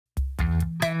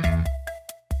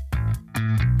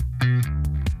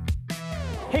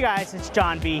Hey guys, it's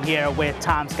John B here with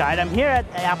Tom's Guide. I'm here at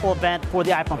the Apple event for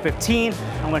the iPhone 15.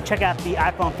 I'm going to check out the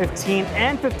iPhone 15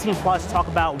 and 15 Plus, talk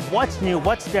about what's new,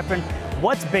 what's different,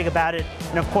 what's big about it,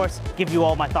 and of course, give you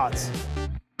all my thoughts.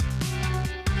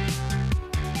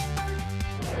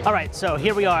 All right, so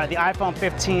here we are, the iPhone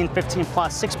 15, 15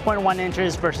 Plus, 6.1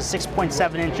 inches versus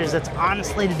 6.7 inches. That's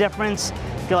honestly the difference.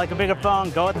 If you like a bigger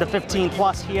phone, go with the 15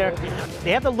 Plus here.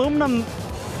 They have the aluminum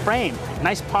frame,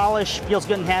 nice polish, feels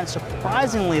good in hand.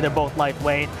 Surprisingly, they're both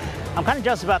lightweight. I'm kind of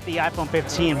jealous about the iPhone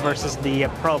 15 versus the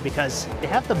Pro because they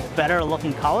have the better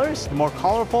looking colors, more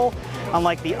colorful.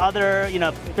 Unlike the other,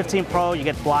 15 Pro, you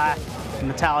get black,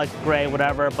 metallic, gray,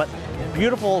 whatever, but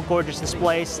beautiful, gorgeous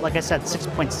displays. Like I said,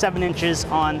 6.7 inches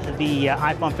on the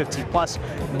iPhone 15 Plus,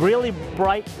 really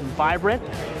bright and vibrant.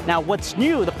 Now, what's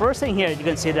new, the first thing here you're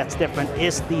gonna see that's different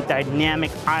is the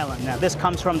dynamic island. Now, this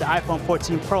comes from the iPhone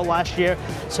 14 Pro last year,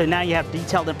 so now you have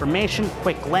detailed information,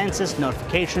 quick glances,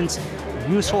 notifications,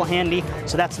 useful, handy.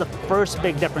 So that's the first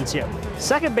big difference here.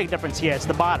 Second big difference here is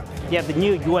the bottom. You have the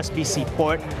new USB-C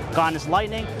port. Gone is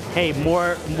Lightning. Hey,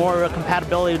 more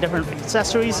compatibility with different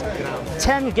accessories.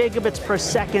 10 gigabits per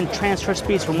second transfer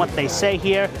speeds from what they say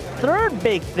here. Third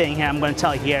big thing here I'm going to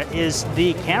tell you here is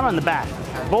the camera in the back.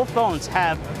 Both phones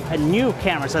have a new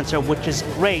camera sensor, which is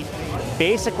great.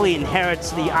 Basically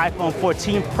inherits the iPhone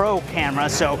 14 Pro camera.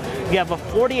 So you have a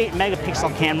 48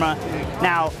 megapixel camera.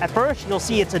 Now, at first, you'll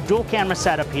see it's a dual camera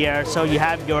setup here. So you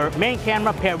have your main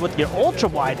camera paired with your ultra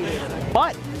wide,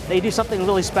 but they do something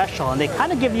really special and they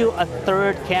kind of give you a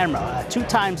third camera, a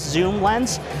 2x zoom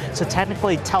lens. So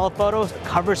technically telephoto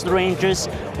covers the ranges,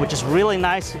 which is really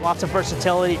nice, lots of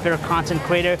versatility. If you're a content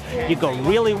creator, you go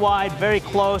really wide, very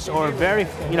close, or very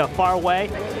far away.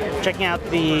 Checking out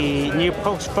the new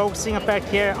post-focusing effect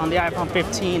here on the iPhone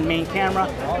 15 main camera.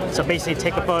 So basically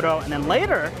take a photo and then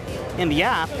later in the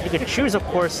app, you could choose, of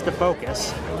course, the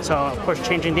focus. So, of course,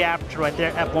 changing the aperture right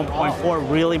there, f1.4,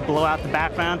 really blow out the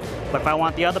background. But if I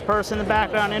want the other person in the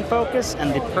background in focus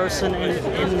and the person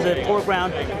in the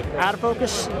foreground out of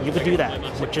focus, you could do that,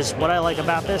 which is what I like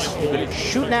about this. You can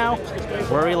shoot now,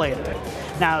 worry later.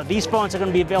 Now, these phones are going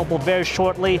to be available very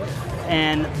shortly,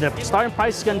 and the starting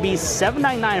price is going to be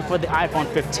 $799 for the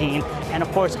iPhone 15, and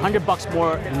of course, $100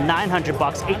 more, $900,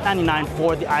 $899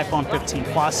 for the iPhone 15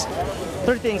 Plus.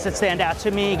 Three things that stand out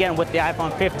to me, again, with the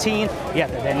iPhone 15, you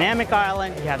have the dynamic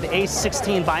island, you have the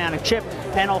A16 Bionic chip,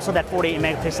 and also that 48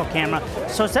 megapixel camera.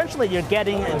 So essentially, you're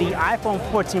getting the iPhone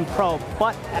 14 Pro,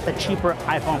 but at the cheaper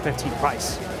iPhone 15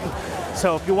 price.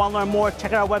 So if you want to learn more,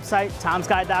 check out our website,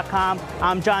 tomsguide.com.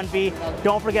 I'm John B.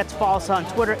 Don't forget to follow us on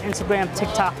Twitter, Instagram,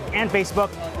 TikTok, and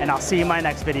Facebook, and I'll see you in my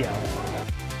next video.